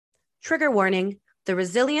Trigger warning. The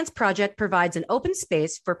Resilience Project provides an open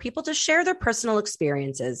space for people to share their personal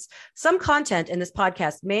experiences. Some content in this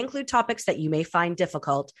podcast may include topics that you may find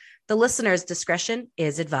difficult. The listener's discretion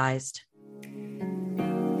is advised.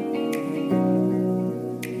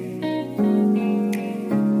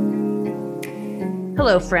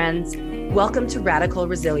 Hello, friends. Welcome to Radical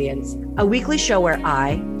Resilience, a weekly show where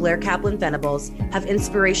I, Blair Kaplan-Venables, have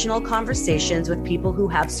inspirational conversations with people who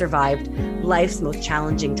have survived life's most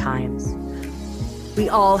challenging times. We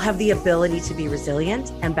all have the ability to be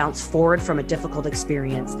resilient and bounce forward from a difficult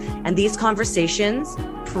experience, and these conversations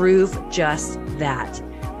prove just that.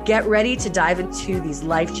 Get ready to dive into these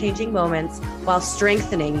life-changing moments while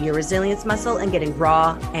strengthening your resilience muscle and getting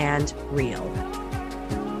raw and real.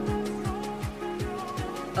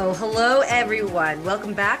 Oh, hello, everyone.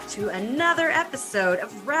 Welcome back to another episode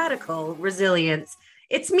of Radical Resilience.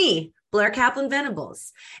 It's me, Blair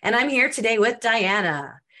Kaplan-Venables, and I'm here today with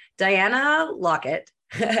Diana Lockett.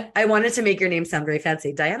 I wanted to make your name sound very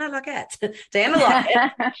fancy. Diana Lockett. Diana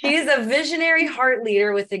Lockett. She is a visionary heart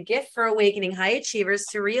leader with a gift for awakening high achievers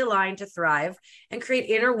to realign, to thrive, and create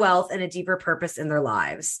inner wealth and a deeper purpose in their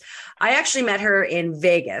lives. I actually met her in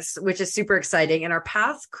Vegas, which is super exciting, and our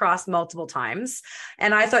paths crossed multiple times.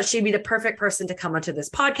 And I thought she'd be the perfect person to come onto this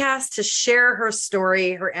podcast to share her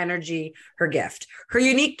story, her energy, her gift. Her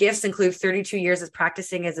unique gifts include 32 years of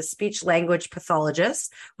practicing as a speech language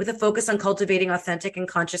pathologist with a focus on cultivating authentic and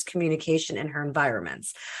conscious communication in her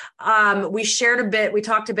environments. We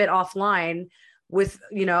talked a bit offline with,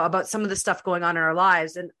 about some of the stuff going on in our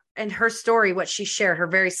lives, and her story, what she shared, her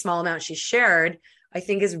very small amount she shared, I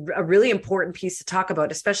think is a really important piece to talk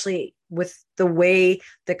about, especially with the way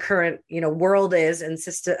the current, world is and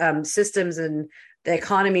systems and the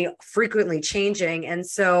economy frequently changing. And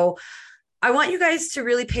so I want you guys to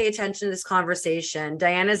really pay attention to this conversation.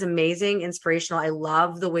 Diana's amazing, inspirational. I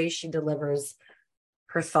love the way she delivers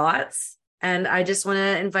her thoughts. And I just want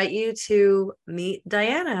to invite you to meet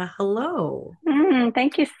Diana. Hello.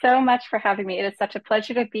 Thank you so much for having me. It is such a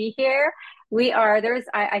pleasure to be here.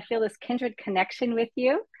 I feel this kindred connection with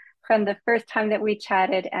you from the first time that we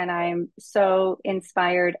chatted, and I'm so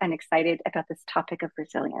inspired and excited about this topic of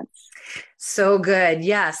resilience. So good.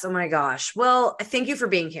 Yes. Oh my gosh. Well, thank you for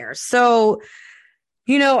being here. So,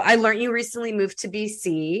 I learned you recently moved to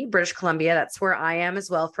BC, British Columbia. That's where I am as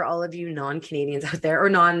well, for all of you non-Canadians out there, or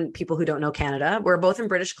non-people who don't know Canada. We're both in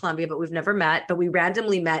British Columbia, but we've never met, but we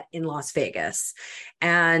randomly met in Las Vegas.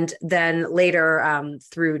 And then later,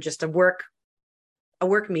 through just a work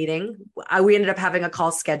meeting, we ended up having a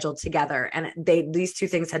call scheduled together. And these two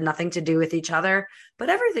things had nothing to do with each other, but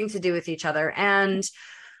everything to do with each other. And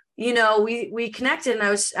we connected, and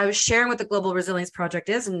I was sharing what the Global Resilience Project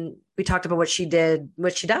is, and we talked about what she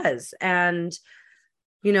does. And,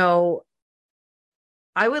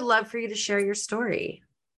 I would love for you to share your story.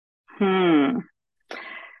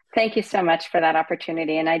 Thank you so much for that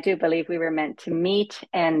opportunity. And I do believe we were meant to meet,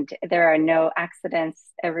 and there are no accidents.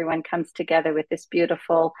 Everyone comes together with this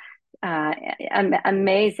beautiful,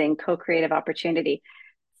 amazing co-creative opportunity.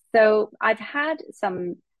 So I've had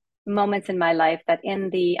some moments in my life that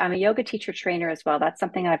I'm a yoga teacher trainer as well. That's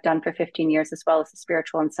something I've done for 15 years, as well as a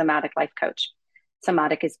spiritual and somatic life coach.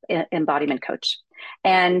 Somatic is embodiment coach.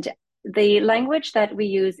 And the language that we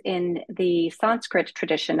use in the Sanskrit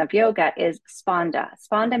tradition of yoga is Spanda.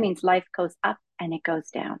 Spanda means life goes up and it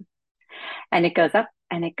goes down. And it goes up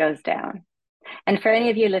and it goes down. And for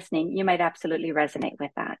any of you listening, you might absolutely resonate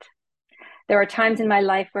with that. There are times in my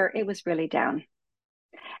life where it was really down.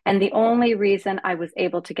 And the only reason I was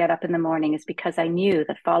able to get up in the morning is because I knew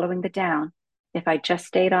that following the down, if I just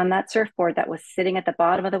stayed on that surfboard that was sitting at the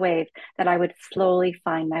bottom of the wave, that I would slowly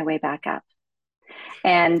find my way back up.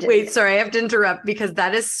 And wait, sorry, I have to interrupt, because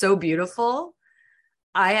that is so beautiful.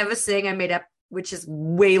 I have a saying I made up, which is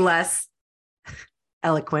way less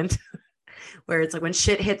eloquent, where it's like, when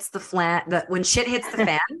shit hits the fan,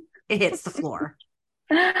 it hits the floor.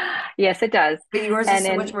 Yes, it does. But yours is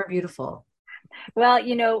so much more beautiful. Well,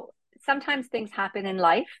 sometimes things happen in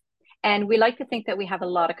life, and we like to think that we have a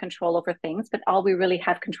lot of control over things, but all we really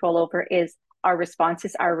have control over is our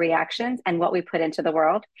responses, our reactions, and what we put into the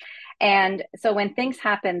world. And so when things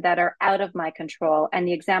happen that are out of my control, and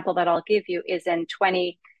the example that I'll give you is in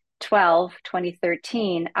 2012,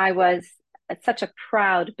 2013, I was such a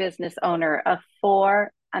proud business owner of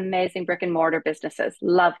 4 amazing brick and mortar businesses.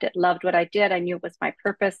 Loved it, loved what I did. I knew it was my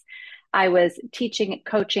purpose. I was teaching,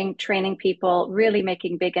 coaching, training people, really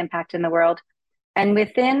making big impact in the world. And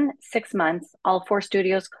within 6 months, all 4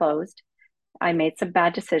 studios closed. I made some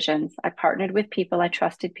bad decisions. I partnered with people. I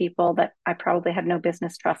trusted people that I probably had no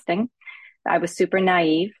business trusting. I was super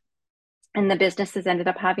naive. and the businesses ended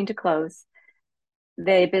up having to close.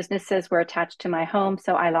 The businesses were attached to my home,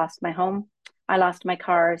 so I lost my home. I lost my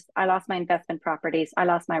cars. I lost my investment properties. I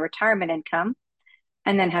lost my retirement income,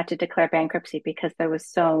 and then had to declare bankruptcy because there was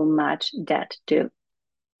so much debt due.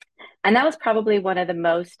 And that was probably one of the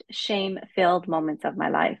most shame-filled moments of my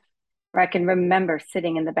life, where I can remember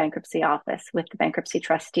sitting in the bankruptcy office with the bankruptcy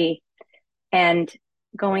trustee and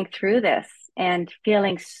going through this and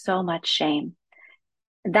feeling so much shame.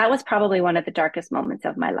 That was probably one of the darkest moments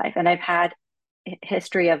of my life. And I've had a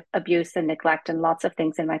history of abuse and neglect and lots of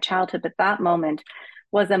things in my childhood, but that moment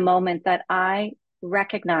was a moment that I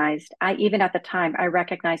recognized. Even at the time, I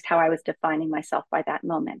recognized how I was defining myself by that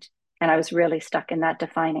moment. And I was really stuck in that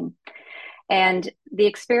defining. And the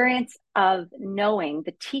experience of knowing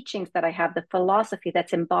the teachings that I have, the philosophy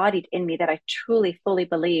that's embodied in me that I truly, fully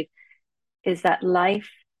believe is that life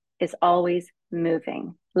is always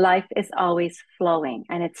moving. Life is always flowing.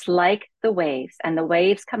 And it's like the waves, and the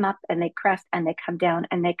waves come up and they crest and they come down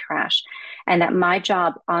and they crash. And that my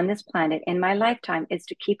job on this planet in my lifetime is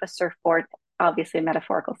to keep a surfboard, obviously a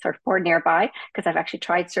metaphorical surfboard nearby, because I've actually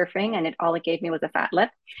tried surfing and all it gave me was a fat lip.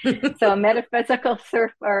 So a metaphysical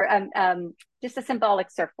surf, or just a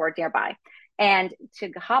symbolic surfboard nearby, and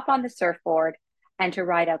to hop on the surfboard and to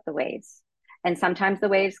ride out the waves. And sometimes the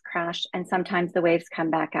waves crash and sometimes the waves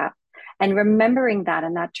come back up. And remembering that,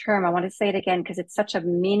 and that term, I want to say it again because it's such a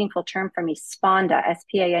meaningful term for me, Spanda,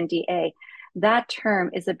 Spanda. That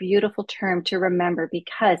term is a beautiful term to remember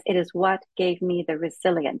because it is what gave me the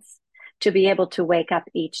resilience to be able to wake up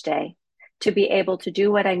each day, to be able to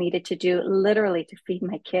do what I needed to do, literally to feed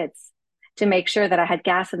my kids, to make sure that I had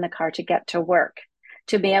gas in the car to get to work,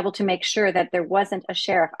 to be able to make sure that there wasn't a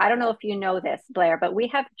sheriff. I don't know if you know this, Blair, but we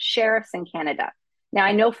have sheriffs in Canada. Now,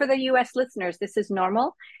 I know for the US listeners, this is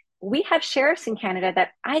normal. We have sheriffs in Canada that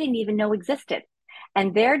I didn't even know existed.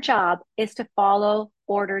 And their job is to follow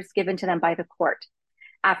orders given to them by the court.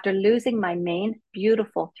 After losing my main,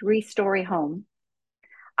 beautiful 3-story home,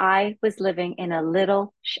 I was living in a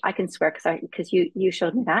little, I can swear because you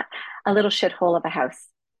showed me that, a little shithole of a house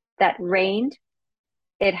that rained.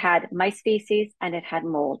 It had mice feces and it had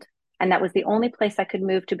mold. And that was the only place I could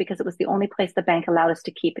move to because it was the only place the bank allowed us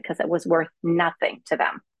to keep because it was worth nothing to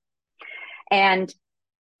them. And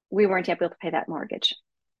we weren't able to pay that mortgage.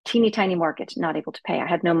 Teeny tiny mortgage, not able to pay. I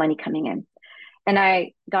had no money coming in. And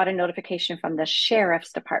I got a notification from the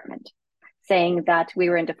sheriff's department saying that we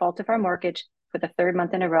were in default of our mortgage for the 3rd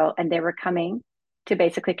month in a row, and they were coming to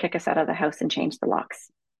basically kick us out of the house and change the locks.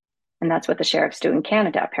 And that's what the sheriffs do in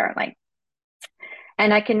Canada, apparently.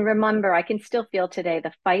 And I can remember, I can still feel today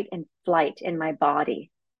the fight and flight in my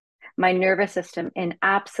body, my nervous system in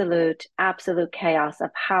absolute chaos of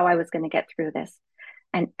how I was going to get through this.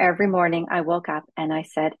 And every morning I woke up and I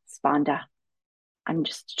said, Spanda, I'm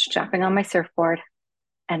just strapping on my surfboard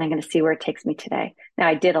and I'm going to see where it takes me today. Now,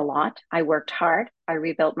 I did a lot. I worked hard. I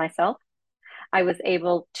rebuilt myself. I was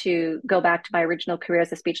able to go back to my original career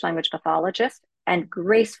as a speech language pathologist and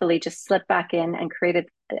gracefully just slip back in and created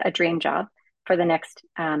a dream job for the next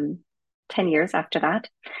 10 years after that.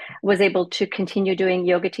 Was able to continue doing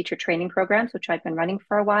yoga teacher training programs, which I've been running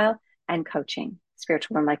for a while, and coaching,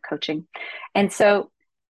 spiritual and life coaching. And so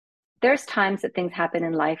there's times that things happen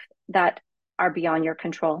in life that are beyond your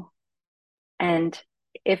control. And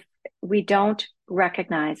if we don't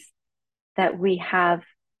recognize that we have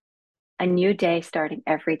a new day starting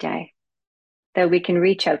every day, that we can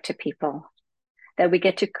reach out to people, that we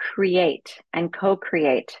get to create and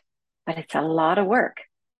co-create, but it's a lot of work.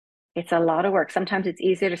 It's a lot of work. Sometimes it's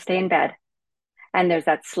easier to stay in bed. And there's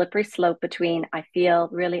that slippery slope between I feel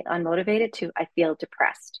really unmotivated to I feel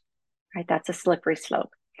depressed, right? That's a slippery slope.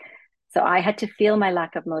 So I had to feel my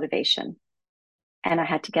lack of motivation and I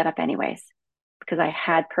had to get up anyways because I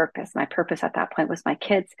had purpose. My purpose at that point was my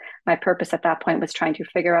kids. My purpose at that point was trying to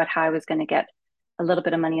figure out how I was going to get a little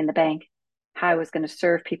bit of money in the bank, how I was going to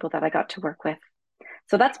serve people that I got to work with.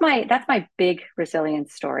 So that's my big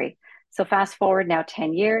resilience story. So fast forward now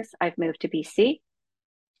 10 years, I've moved to BC.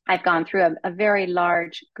 I've gone through a very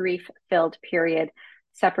large grief-filled period,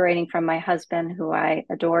 separating from my husband, who I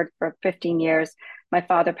adored for 15 years. My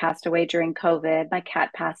father passed away during COVID. My cat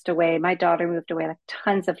passed away. My daughter moved away, like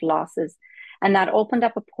tons of losses. And that opened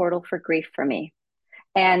up a portal for grief for me.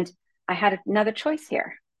 And I had another choice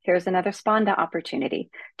here. Here's another Spanda opportunity.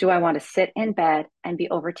 Do I want to sit in bed and be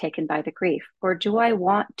overtaken by the grief? Or do I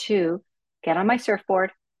want to get on my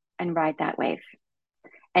surfboard and ride that wave?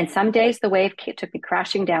 And some days the wave took me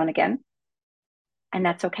crashing down again. And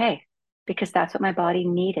that's okay, because that's what my body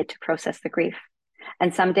needed to process the grief.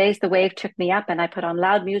 And some days the wave took me up and I put on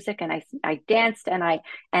loud music and I danced and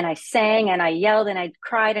I sang and I yelled and I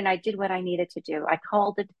cried and I did what I needed to do. I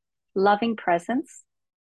called it loving presence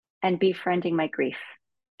and befriending my grief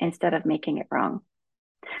instead of making it wrong.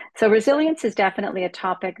 So resilience is definitely a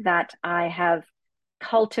topic that I have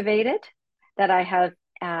cultivated, that I have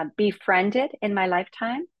befriended in my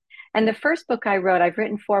lifetime. And the first book I wrote, I've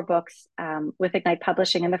written 4 books with Ignite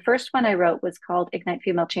Publishing. And the first one I wrote was called Ignite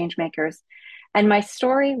Female Changemakers. And my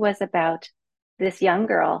story was about this young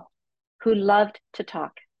girl who loved to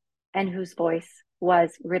talk and whose voice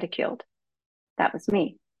was ridiculed. That was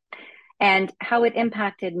me. And how it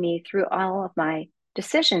impacted me through all of my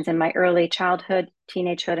decisions in my early childhood,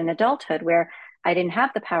 teenagehood, and adulthood, where I didn't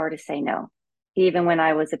have the power to say no, even when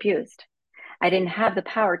I was abused. I didn't have the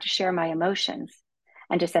power to share my emotions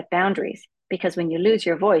and to set boundaries, because when you lose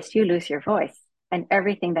your voice, you lose your voice and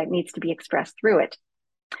everything that needs to be expressed through it.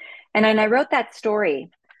 And when I wrote that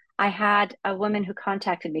story, I had a woman who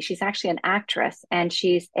contacted me. She's actually an actress and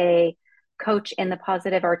she's a coach in the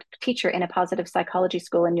positive, or teacher in a positive psychology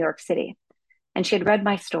school in New York City. And she had read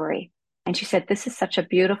my story and she said, this is such a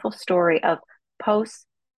beautiful story of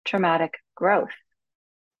post-traumatic growth.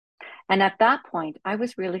 And at that point, I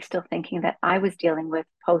was really still thinking that I was dealing with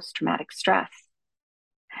post-traumatic stress.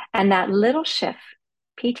 And that little shift,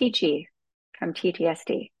 PTG from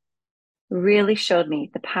TTSD, really showed me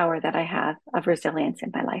the power that I have of resilience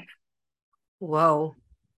in my life. Whoa.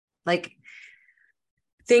 Like,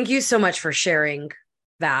 thank you so much for sharing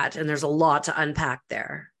that. And there's a lot to unpack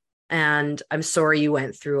there. And I'm sorry you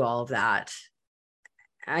went through all of that.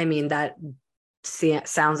 I mean, that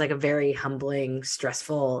sounds like a very humbling,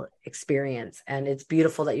 stressful experience. And it's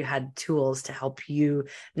beautiful that you had tools to help you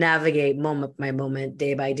navigate moment by moment,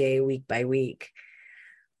 day by day, week by week.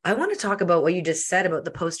 I want to talk about what you just said about the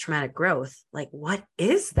post-traumatic growth. Like, what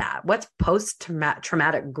is that? What's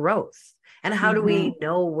post-traumatic growth? And how do we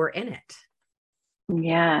know we're in it?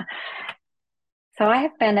 Yeah. So I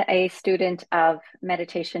have been a student of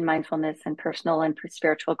meditation, mindfulness, and personal and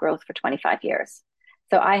spiritual growth for 25 years.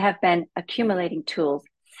 So I have been accumulating tools,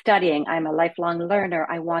 studying. I'm a lifelong learner.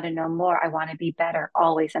 I want to know more. I want to be better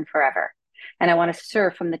always and forever. And I want to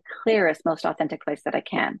serve from the clearest, most authentic place that I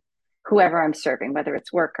can, whoever I'm serving, whether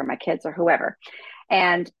it's work or my kids or whoever.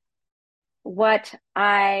 And what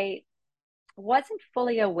I wasn't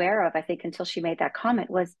fully aware of, I think, until she made that comment,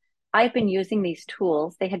 was I've been using these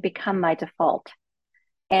tools. They had become my default.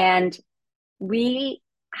 And we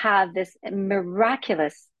have this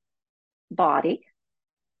miraculous body.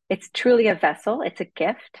 It's truly a vessel. It's a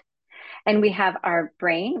gift. And we have our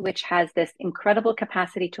brain, which has this incredible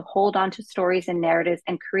capacity to hold on to stories and narratives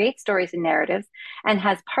and create stories and narratives, and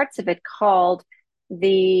has parts of it called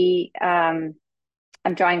the, I'm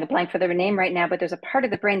drawing a blank for the name right now, but there's a part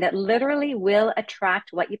of the brain that literally will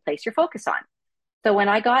attract what you place your focus on. So when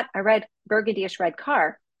I got a red, burgundy-ish red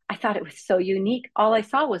car, I thought it was so unique. All I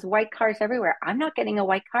saw was white cars everywhere. I'm not getting a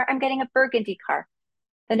white car. I'm getting a burgundy car.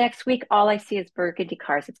 The next week, all I see is burgundy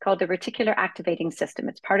cars. It's called the reticular activating system.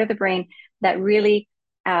 It's part of the brain that really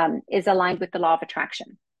is aligned with the law of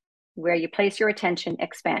attraction. Where you place your attention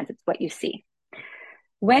expands. It's what you see.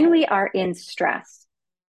 When we are in stress,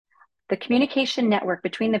 the communication network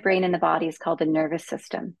between the brain and the body is called the nervous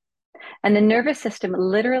system. And the nervous system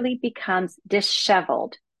literally becomes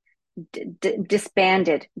disheveled,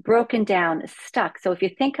 disbanded, broken down, stuck. So if you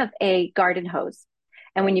think of a garden hose,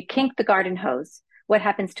 and when you kink the garden hose, what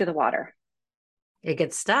happens to the water? It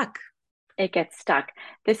gets stuck. It gets stuck.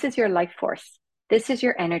 This is your life force. This is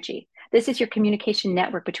your energy. This is your communication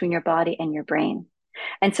network between your body and your brain.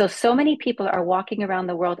 And so many people are walking around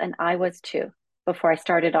the world, and I was too, before I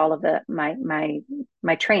started all of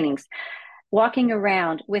my trainings, walking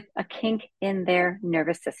around with a kink in their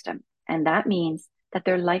nervous system. And that means that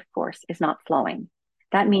their life force is not flowing.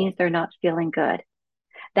 That means they're not feeling good.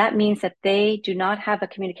 That means that they do not have a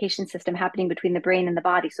communication system happening between the brain and the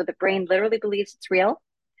body. So the brain literally believes it's real.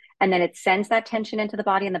 And then it sends that tension into the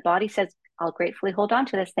body. And the body says, I'll gratefully hold on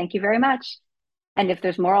to this. Thank you very much. And if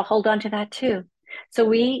there's more, I'll hold on to that too. So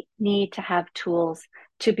we need to have tools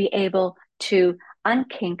to be able to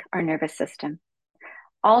unkink our nervous system,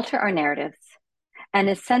 alter our narratives. And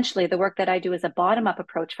essentially, the work that I do is a bottom-up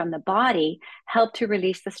approach from the body, help to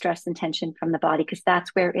release the stress and tension from the body, because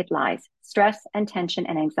that's where it lies. Stress and tension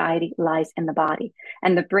and anxiety lies in the body,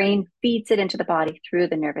 and the brain feeds it into the body through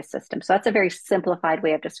the nervous system. So that's a very simplified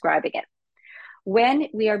way of describing it. When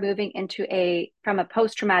we are moving into from a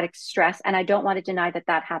post-traumatic stress, and I don't want to deny that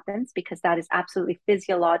that happens, because that is absolutely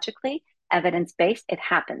physiologically evidence-based, it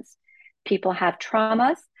happens. People have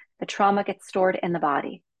traumas, the trauma gets stored in the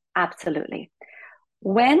body. Absolutely.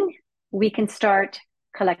 When we can start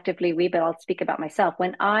collectively, but I'll speak about myself.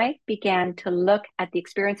 When I began to look at the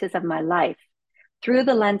experiences of my life through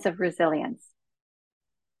the lens of resilience,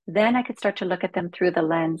 then I could start to look at them through the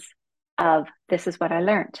lens of this is what I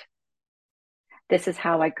learned. This is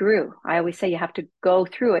how I grew. I always say you have to go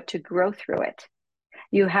through it to grow through it.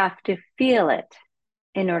 You have to feel it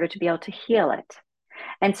in order to be able to heal it.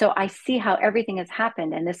 And so I see how everything has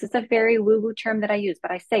happened. And this is a very woo-woo term that I use,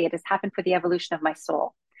 but I say it has happened for the evolution of my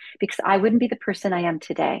soul, because I wouldn't be the person I am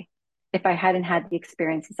today if I hadn't had the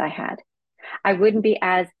experiences I had. I wouldn't be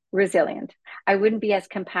as resilient. I wouldn't be as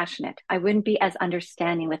compassionate. I wouldn't be as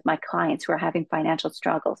understanding with my clients who are having financial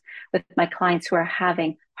struggles, with my clients who are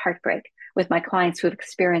having heartbreak, with my clients who have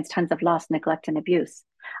experienced tons of loss, neglect, and abuse.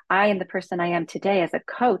 I am the person I am today as a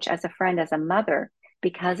coach, as a friend, as a mother,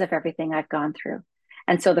 because of everything I've gone through.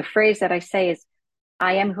 And so the phrase that I say is,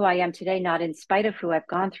 I am who I am today, not in spite of who I've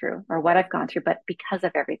gone through or what I've gone through, but because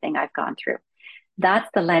of everything I've gone through. That's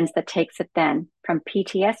the lens that takes it then from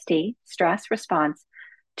PTSD, stress response,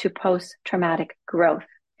 to post-traumatic growth,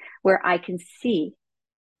 where I can see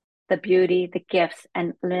the beauty, the gifts,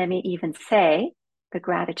 and let me even say the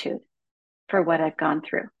gratitude for what I've gone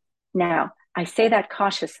through. Now, I say that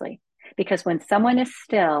cautiously because when someone is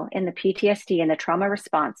still in the PTSD and the trauma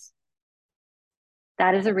response,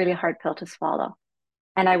 that is a really hard pill to swallow.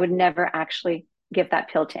 And I would never actually give that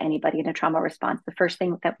pill to anybody in a trauma response. The first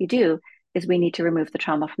thing that we do is we need to remove the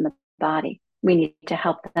trauma from the body. We need to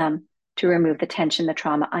help them to remove the tension, the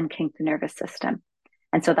trauma, unkink the nervous system.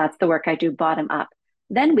 And so that's the work I do bottom up.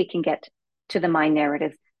 Then we can get to the mind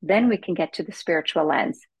narratives. Then we can get to the spiritual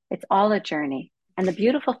lens. It's all a journey. And the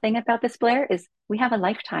beautiful thing about this, Blair, is we have a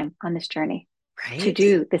lifetime on this journey. Right. To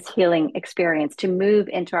do this healing experience, to move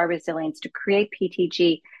into our resilience, to create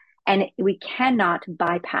PTG. And we cannot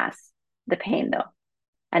bypass the pain, though.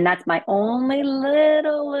 And that's my only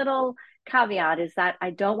little caveat, is that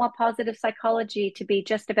I don't want positive psychology to be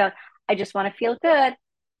just about, I just want to feel good.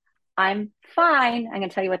 I'm fine. I'm going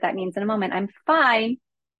to tell you what that means in a moment. I'm fine,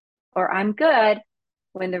 or I'm good,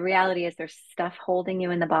 when the reality is there's stuff holding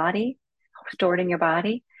you in the body, stored in your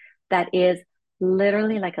body, that is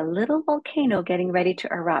literally like a little volcano getting ready to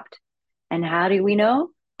erupt. And how do we know?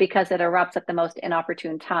 Because it erupts at the most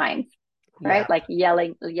inopportune times, right? Yeah.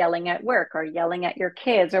 Like yelling at work or yelling at your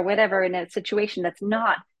kids or whatever, in a situation that's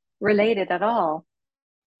not related at all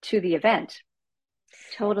to the event.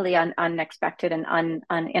 Totally unexpected and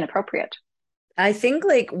inappropriate. I think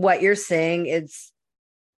like what you're saying is,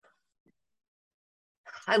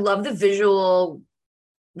 I love the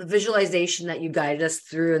visualization that you guided us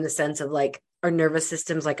through, in the sense of like our nervous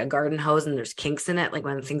system's like a garden hose and there's kinks in it, like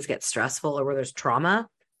when things get stressful or where there's trauma.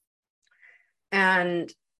 And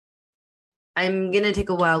I'm going to take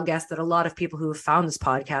a wild guess that a lot of people who have found this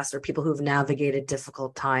podcast are people who've navigated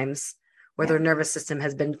difficult times where their nervous system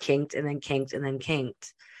has been kinked and then kinked and then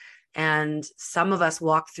kinked. And some of us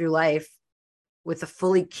walk through life with a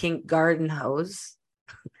fully kinked garden hose,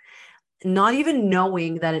 not even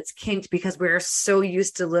knowing that it's kinked, because we're so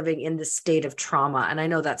used to living in this state of trauma. And I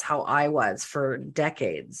know that's how I was for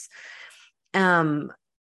decades.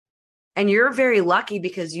 And you're very lucky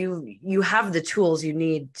because you have the tools you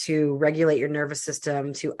need to regulate your nervous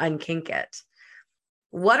system, to unkink it.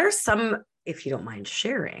 What are some, if you don't mind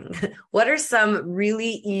sharing, what are some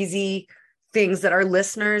really easy things that our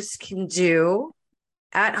listeners can do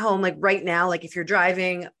at home, like right now? Like if you're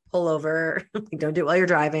driving, pull over. Don't do it while you're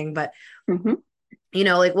driving, but you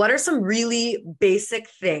know, like what are some really basic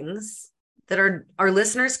things that our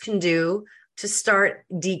listeners can do to start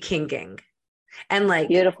dekinking? And like,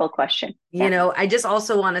 beautiful question. You know, I just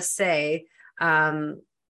also want to say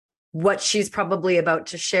what she's probably about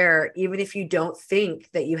to share, even if you don't think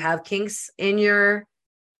that you have kinks in your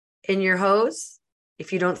hose,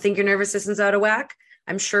 if you don't think your nervous system's out of whack,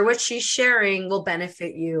 I'm sure what she's sharing will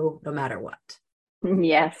benefit you no matter what.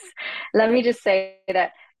 Yes. Let me just say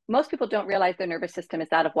that most people don't realize their nervous system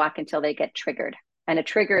is out of whack until they get triggered. And a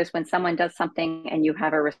trigger is when someone does something and you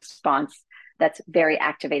have a response that's very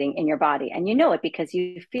activating in your body. And you know it because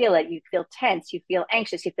you feel it. You feel tense. You feel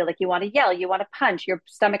anxious. You feel like you want to yell. You want to punch. Your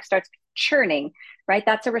stomach starts churning, right?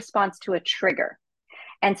 That's a response to a trigger.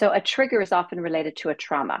 And so a trigger is often related to a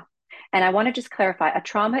trauma. And I want to just clarify, a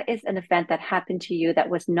trauma is an event that happened to you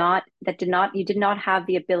you did not have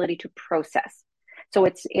the ability to process. So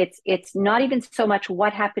it's not even so much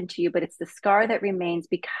what happened to you, but it's the scar that remains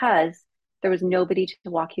because there was nobody to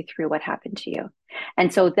walk you through what happened to you.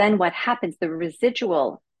 And so then what happens, the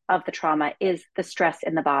residual of the trauma is the stress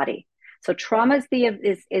in the body. So trauma is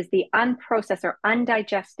the unprocessed or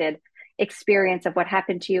undigested experience of what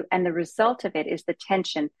happened to you. And the result of it is the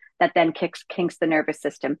tension that then kinks the nervous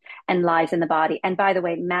system and lies in the body. And by the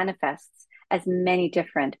way, manifests as many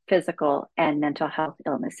different physical and mental health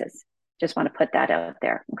illnesses. Just want to put that out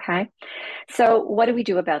there. Okay. So what do we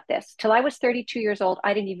do about this? Till I was 32 years old,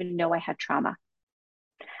 I didn't even know I had trauma.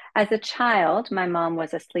 As a child, my mom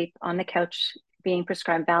was asleep on the couch being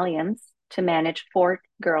prescribed Valiums to manage 4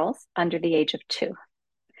 girls under the age of 2.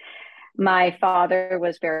 My father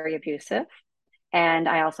was very abusive, and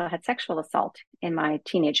I also had sexual assault in my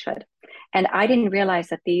teenagehood. And I didn't realize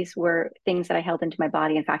that these were things that I held into my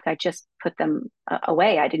body. In fact, I just put them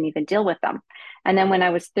away. I didn't even deal with them. And then when I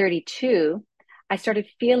was 32, I started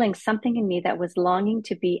feeling something in me that was longing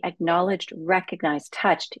to be acknowledged, recognized,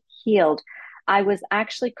 touched, healed. I was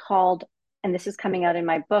actually called, and this is coming out in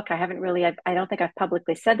my book. I don't think I've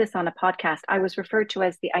publicly said this on a podcast. I was referred to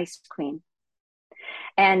as the Ice Queen.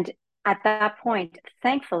 And at that point,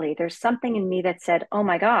 thankfully, there's something in me that said, oh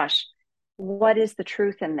my gosh, what is the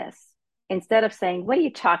truth in this? Instead of saying, what are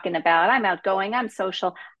you talking about? I'm outgoing, I'm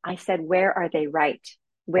social. I said, where are they right?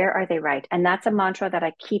 Where are they right? And that's a mantra that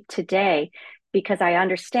I keep today because I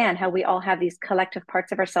understand how we all have these collective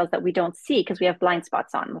parts of ourselves that we don't see because we have blind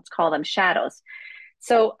spots on. Let's call them shadows.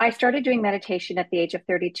 So I started doing meditation at the age of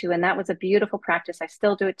 32, and that was a beautiful practice. I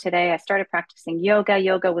still do it today. I started practicing yoga.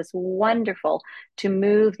 Yoga was wonderful to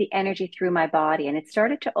move the energy through my body, and it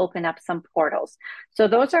started to open up some portals. So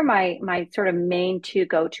those are my sort of main 2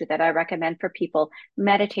 go-to that I recommend for people: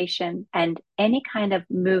 meditation and any kind of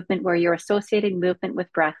movement where you're associating movement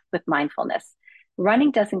with breath, with mindfulness. Running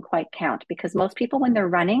doesn't quite count because most people, when they're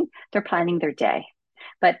running, they're planning their day.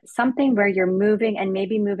 But something where you're moving and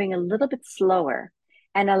maybe moving a little bit slower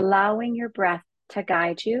and allowing your breath to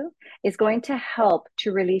guide you is going to help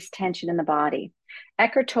to release tension in the body.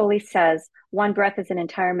 Eckhart Tolle says, one breath is an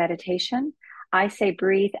entire meditation. I say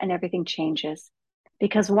breathe and everything changes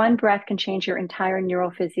because one breath can change your entire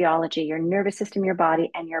neurophysiology, your nervous system, your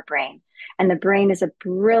body, and your brain. And the brain is a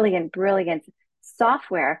brilliant, brilliant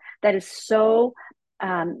software that is so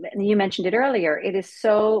you mentioned it earlier, it is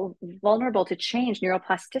so vulnerable to change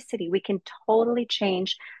neuroplasticity. We can totally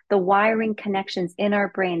change the wiring connections in our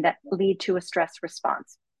brain that lead to a stress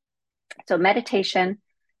response. So meditation,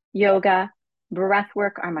 yoga, breath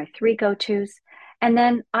work are my 3 go-tos. And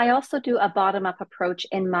then I also do a bottom-up approach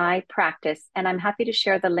in my practice. And I'm happy to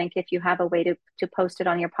share the link if you have a way to post it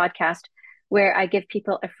on your podcast, where I give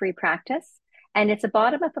people a free practice. And it's a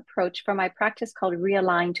bottom-up approach for my practice called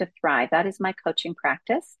Realign to Thrive. That is my coaching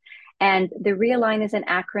practice. And the Realign is an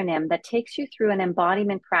acronym that takes you through an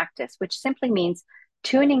embodiment practice, which simply means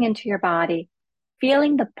tuning into your body,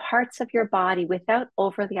 feeling the parts of your body without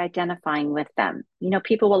overly identifying with them. You know,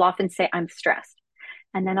 people will often say, I'm stressed.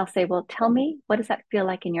 And then I'll say, well, tell me, what does that feel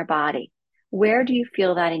like in your body? Where do you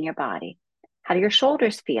feel that in your body? How do your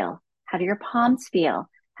shoulders feel? How do your palms feel?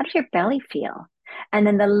 How does your belly feel? And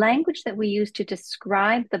then the language that we use to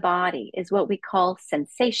describe the body is what we call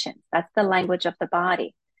sensations. That's the language of the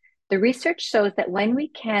body. The research shows that when we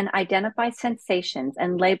can identify sensations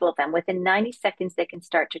and label them, within 90 seconds, they can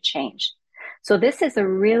start to change. So this is a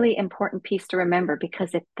really important piece to remember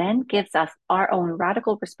because it then gives us our own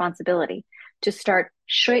radical responsibility to start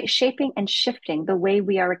shaping and shifting the way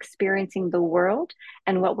we are experiencing the world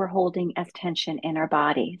and what we're holding as tension in our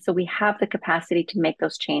body. So we have the capacity to make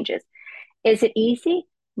those changes. Is it easy?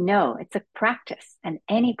 No, it's a practice, and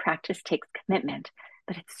any practice takes commitment,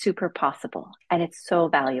 but it's super possible and it's so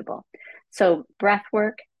valuable. So breath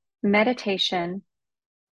work, meditation,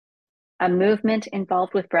 a movement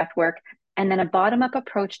involved with breath work, and then a bottom-up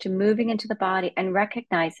approach to moving into the body and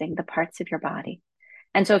recognizing the parts of your body.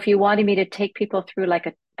 And so if you wanted me to take people through like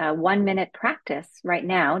a 1-minute practice right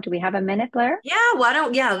now, do we have a minute, Blair?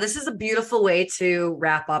 Yeah, this is a beautiful way to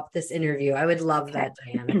wrap up this interview. I would love that,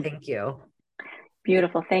 Diana. Thank you.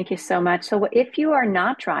 Beautiful. Thank you so much. So if you are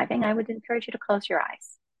not driving, I would encourage you to close your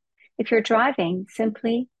eyes. If you're driving,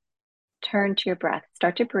 simply turn to your breath.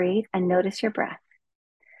 Start to breathe and notice your breath.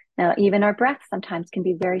 Now, even our breath sometimes can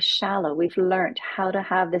be very shallow. We've learned how to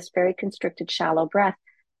have this very constricted, shallow breath.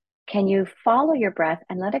 Can you follow your breath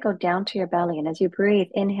and let it go down to your belly? And as you breathe,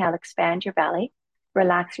 inhale, expand your belly,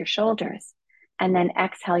 relax your shoulders, and then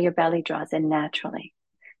exhale, your belly draws in naturally.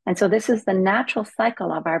 And so this is the natural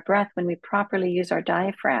cycle of our breath when we properly use our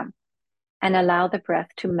diaphragm and allow the breath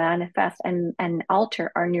to manifest and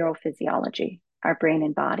alter our neurophysiology, our brain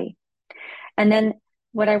and body. And then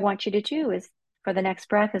what I want you to do is, for the next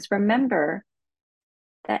breath, is remember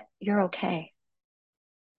that you're okay.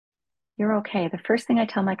 You're okay. The first thing I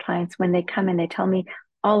tell my clients when they come in, they tell me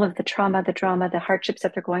all of the trauma, the drama, the hardships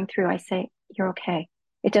that they're going through, I say, you're okay.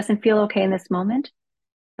 It doesn't feel okay in this moment,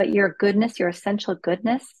 but your goodness, your essential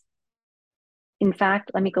goodness, in fact,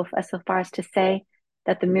 let me go so far as to say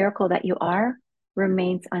that the miracle that you are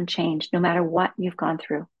remains unchanged no matter what you've gone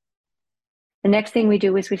through. The next thing we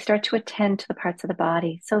do is we start to attend to the parts of the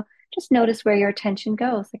body. So just notice where your attention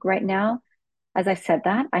goes. Like right now, as I said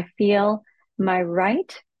that, I feel my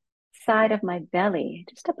right side of my belly,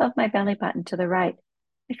 just above my belly button to the right.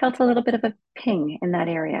 I felt a little bit of a ping in that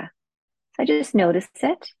area. So I just notice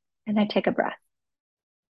it and I take a breath.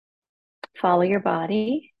 Follow your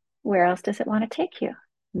body. Where else does it want to take you?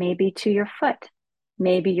 Maybe to your foot.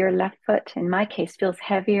 Maybe your left foot, in my case, feels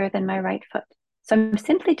heavier than my right foot. So I'm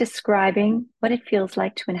simply describing what it feels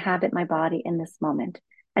like to inhabit my body in this moment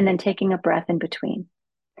and then taking a breath in between.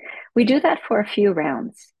 We do that for a few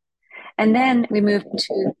rounds. And then we move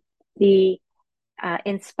to the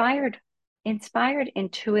inspired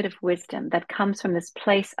intuitive wisdom that comes from this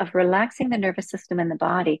place of relaxing the nervous system and the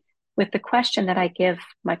body with the question that I give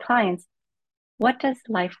my clients: what does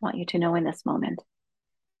life want you to know in this moment?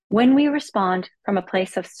 When we respond from a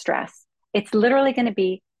place of stress, it's literally going to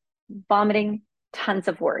be vomiting tons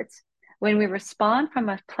of words. When we respond from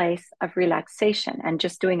a place of relaxation and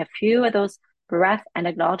just doing a few of those breath and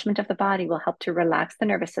acknowledgement of the body will help to relax the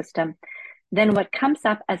nervous system, then what comes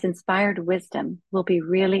up as inspired wisdom will be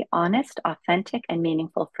really honest, authentic, and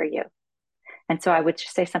meaningful for you. And so I would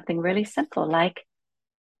say something really simple like,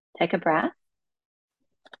 take a breath.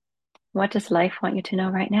 What does life want you to know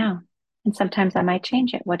right now? And sometimes I might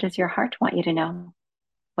change it. What does your heart want you to know?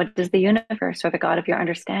 What does the universe or the God of your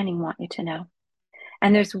understanding want you to know?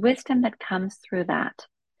 And there's wisdom that comes through that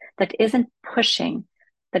isn't pushing,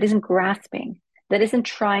 that isn't grasping, that isn't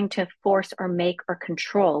trying to force or make or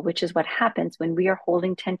control, which is what happens when we are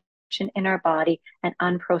holding tension in our body and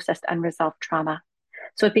unprocessed, unresolved trauma.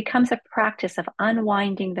 So it becomes a practice of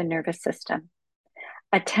unwinding the nervous system,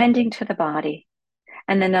 attending to the body,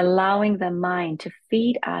 and then allowing the mind to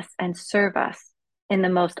feed us and serve us in the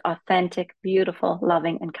most authentic, beautiful,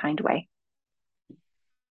 loving, and kind way.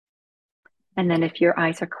 And then if your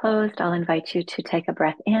eyes are closed, I'll invite you to take a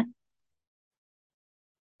breath in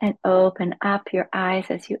and open up your eyes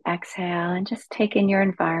as you exhale and just take in your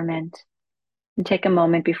environment and take a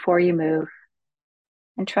moment before you move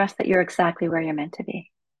and trust that you're exactly where you're meant to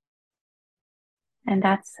be. And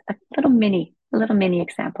that's a little mini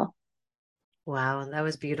example. Wow, that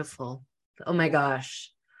was beautiful. Oh my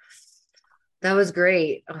gosh. That was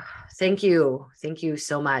great. Oh, thank you. Thank you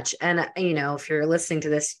so much. And, if you're listening to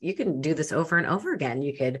this, you can do this over and over again.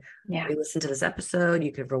 You could re-listen to this episode.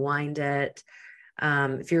 You could rewind it.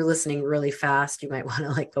 If you're listening really fast, you might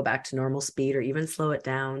want to go back to normal speed or even slow it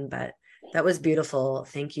down. But that was beautiful.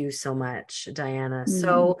 Thank you so much, Diana.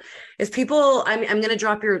 So if people, I'm going to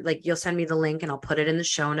drop you'll send me the link and I'll put it in the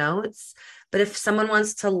show notes. But if someone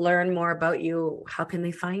wants to learn more about you, how can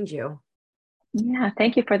they find you? Yeah,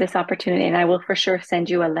 thank you for this opportunity. And I will for sure send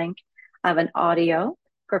you a link of an audio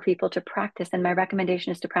for people to practice. And my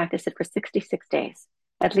recommendation is to practice it for 66 days,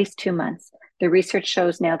 at least 2 months. The research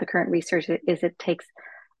shows now, the current research is it takes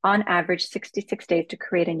on average 66 days to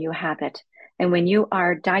create a new habit. And when you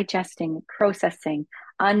are digesting, processing,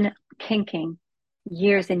 unkinking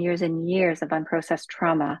years and years and years of unprocessed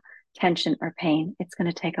trauma, tension, or pain, it's going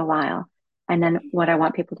to take a while. And then what I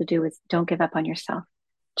want people to do is don't give up on yourself.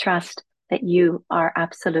 Trust that you are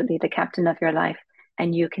absolutely the captain of your life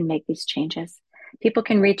and you can make these changes. People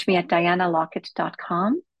can reach me at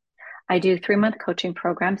dianalockett.com. I do 3-month coaching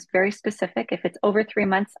programs, very specific. If it's over 3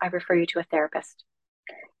 months, I refer you to a therapist.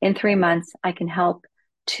 In 3 months, I can help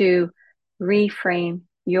to reframe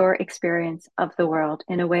your experience of the world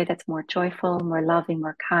in a way that's more joyful, more loving,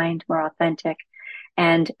 more kind, more authentic,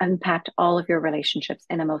 and impact all of your relationships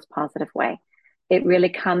in a most positive way. It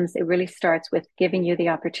really starts with giving you the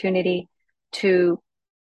opportunity to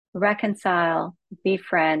reconcile,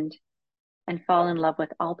 befriend, and fall in love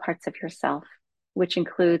with all parts of yourself, which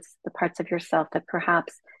includes the parts of yourself that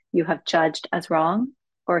perhaps you have judged as wrong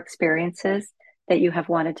or experiences that you have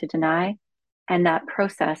wanted to deny. And that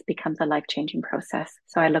process becomes a life-changing process.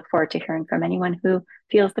 So I look forward to hearing from anyone who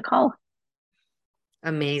feels the call.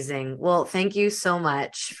 Amazing. Well, thank you so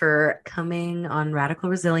much for coming on Radical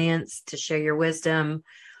Resilience to share your wisdom,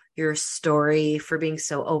 your story, for being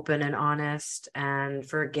so open and honest, and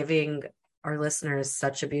for giving our listeners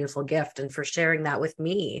such a beautiful gift and for sharing that with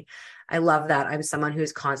me. I love that. I'm someone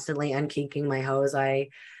who's constantly unkinking my hose. I've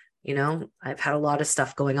had a lot of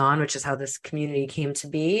stuff going on, which is how this community came to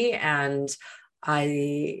be. And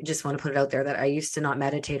I just want to put it out there that I used to not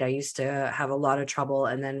meditate. I used to have a lot of trouble.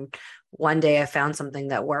 And then one day I found something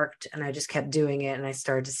that worked and I just kept doing it and I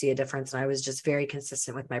started to see a difference. And I was just very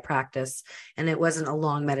consistent with my practice. And it wasn't a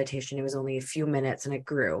long meditation. It was only a few minutes and it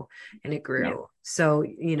grew and it grew. Yeah. So,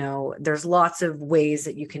 there's lots of ways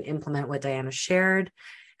that you can implement what Diana shared.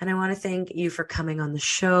 And I want to thank you for coming on the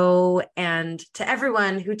show and to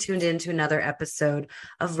everyone who tuned in to another episode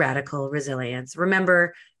of Radical Resilience.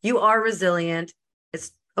 Remember, you are resilient.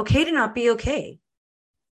 It's okay to not be okay.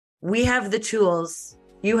 We have the tools.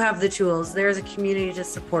 You have the tools. There's a community to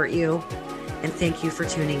support you. And thank you for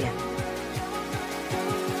tuning in.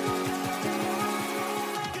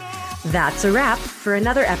 That's a wrap for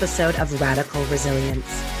another episode of Radical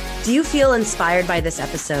Resilience. Do you feel inspired by this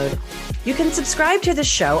episode? You can subscribe to the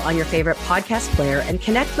show on your favorite podcast player and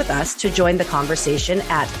connect with us to join the conversation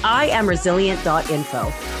at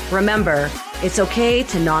IamResilient.info. Remember, it's okay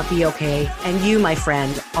to not be okay, and you, my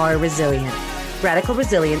friend, are resilient. Radical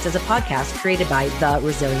Resilience is a podcast created by The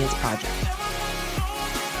Resilience Project.